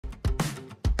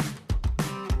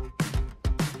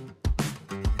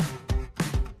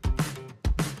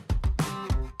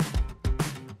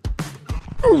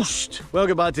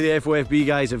Welcome back to the FOFB,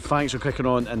 guys, and thanks for clicking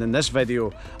on. And in this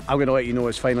video I'm going to let you know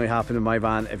it's finally happened in my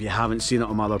van if you haven't seen it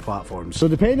on my other platforms. So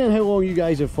depending on how long you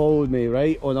guys have followed me,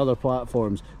 right, on other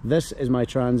platforms, this is my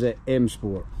Transit M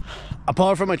Sport.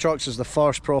 Apart from my trucks, it's the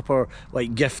first proper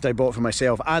like gift I bought for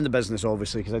myself and the business,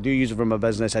 obviously, because I do use it for my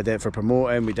business. I did it for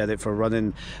promoting, we did it for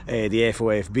running the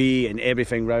FOFB and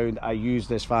everything round. I use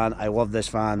this van, I love this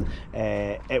van.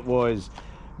 It was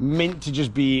meant to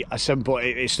just be a simple,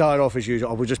 it started off as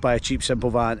usual, I would just buy a cheap simple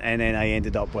van, and then I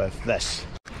ended up with this.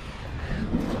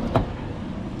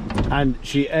 And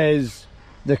she is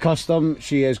the custom,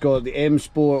 she has got the M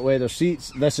Sport leather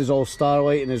seats. This is all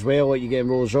Starlighting as well, like you get in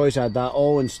Rolls Royce. I had that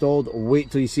all installed.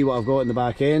 Wait till you see what I've got in the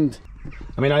back end.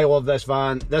 I mean, I love this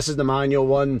van. This is the manual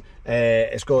one.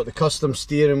 It's got the custom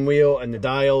steering wheel and the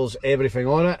dials, everything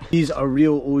on it. These are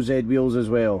real OZ wheels as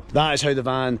well. That is how the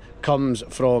van comes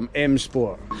from M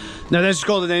Sport. Now this is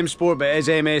called an M Sport, but it is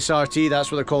MSRT,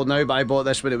 that's what they're called now, but I bought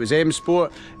this when it was M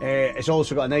Sport. It's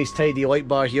also got a nice tidy light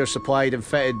bar here, supplied and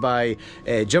fitted by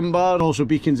Gym Bar. Also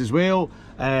beacons as well.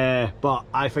 But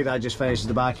I think that just finishes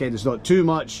the back end. It's not too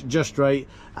much, just right.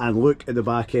 And look at the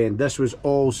back end. This was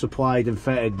all supplied and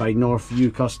fitted by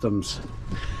Northview Customs.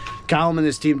 Callum and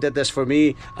his team did this for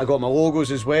me. I got my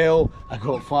logos as well. I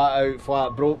got flat out,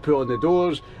 flat broke put on the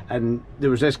doors, and there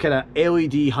was this kind of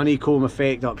LED honeycomb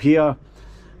effect up here.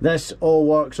 This all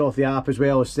works off the app as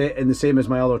well, and the same as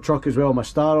my other truck as well, my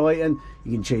Starlighting.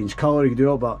 You can change colour, you can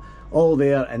do it, but all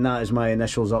there, and that is my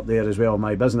initials up there as well,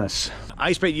 my business.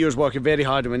 I spent years working very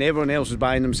hard, and when everyone else was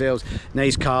buying themselves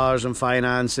nice cars and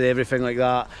finance and everything like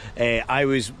that, I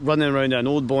was running around in an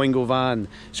old Boingo van.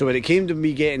 So when it came to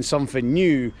me getting something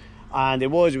new, and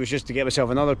it was just to get myself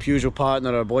another Peugeot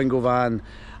partner or a Boingo van,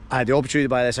 I had the opportunity to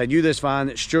buy this. I knew this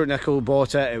van, Stuart Nicol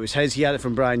bought it, it was his, he had it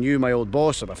from brand new, my old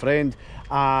boss or my friend,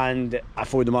 and I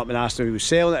phoned him up and asked him if he was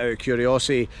selling it out of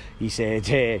curiosity. He said,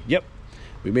 yep.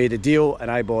 We made a deal and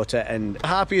I bought it, and the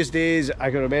happiest days I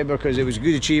can remember, because it was a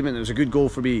good achievement, it was a good goal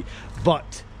for me.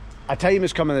 But a time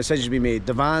is coming, a decision to be made.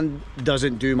 The van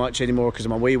doesn't do much anymore because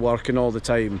I'm away working all the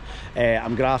time.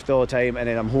 I'm grafting all the time, and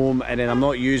then I'm home, and then I'm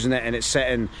not using it, and it's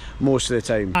sitting most of the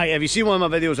time. Right, have you seen one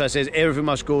of my videos that says everything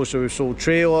must go? So we've sold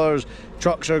trailers,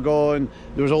 trucks are gone,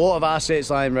 there was a lot of assets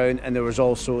lying around, and there was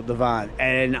also the van.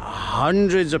 And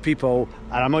hundreds of people,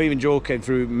 and I'm not even joking,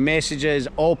 through messages,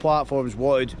 all platforms,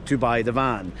 wanted to buy the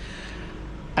van.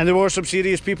 And there were some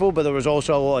serious people, but there was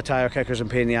also a lot of tyre kickers and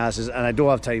pain in the asses, and I don't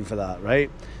have time for that, right?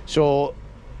 So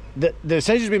the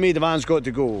decision's been made, the van's got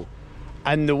to go.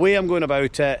 And the way I'm going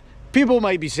about it, people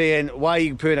might be saying, why are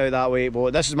you putting it out that way?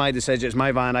 Well, this is my decision, it's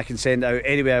my van, I can send it out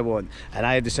any way I want. And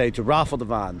I decided to raffle the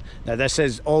van. Now this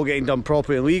is all getting done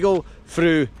properly and legal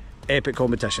through Epic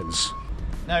Competitions.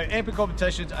 Now, Epic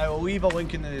Competitions, I will leave a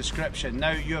link in the description.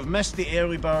 Now, you have missed the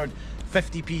early bird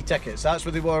 50p tickets. That's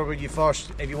what they were when you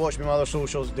first, if you watched me on my other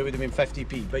socials, they would have been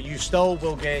 50p, but you still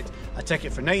will get a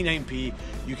ticket for 99p.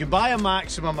 You can buy a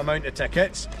maximum amount of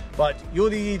tickets, but you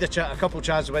only need a couple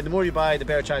chances to win. The more you buy, the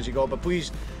better chance you got, but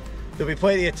please, there'll be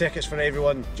plenty of tickets for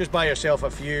everyone. Just buy yourself a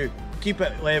few, keep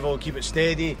it level, keep it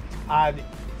steady, and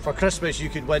for Christmas you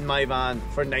could win my van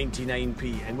for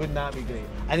 99p, and wouldn't that be great?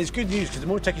 And it's good news, because the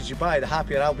more tickets you buy, the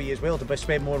happier I'll be as well to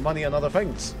spend more money on other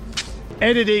things.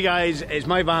 End of the day, guys, it's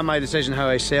my van, my decision how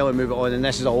I sell and move it on, and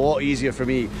this is a lot easier for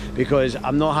me because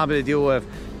I'm not having to deal with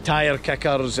tyre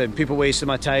kickers and people wasting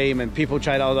my time and people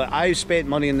trying to... I've spent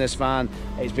money in this van,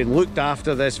 it's been looked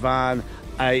after, this van,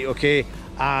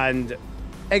 and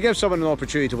it gives someone an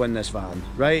opportunity to win this van,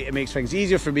 right? It makes things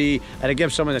easier for me, and it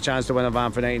gives someone a chance to win a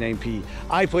van for 99p.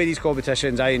 I play these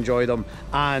competitions, I enjoy them,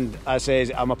 and as I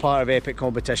says, I'm a part of Epic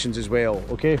Competitions as well,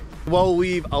 okay? We'll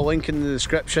leave a link in the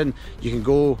description. You can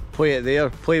go play it there,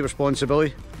 play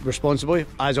responsibly,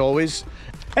 as always.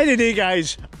 Anyway,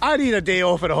 guys, I need a day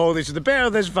off on a holiday, so the better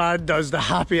this van does, the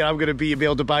happier I'm gonna be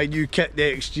able to buy new kit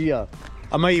next year.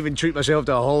 I might even treat myself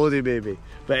to a holiday maybe.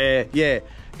 But yeah,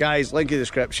 guys, link in the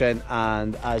description,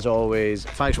 and as always,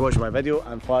 thanks for watching my video,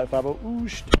 and Flat Fabo.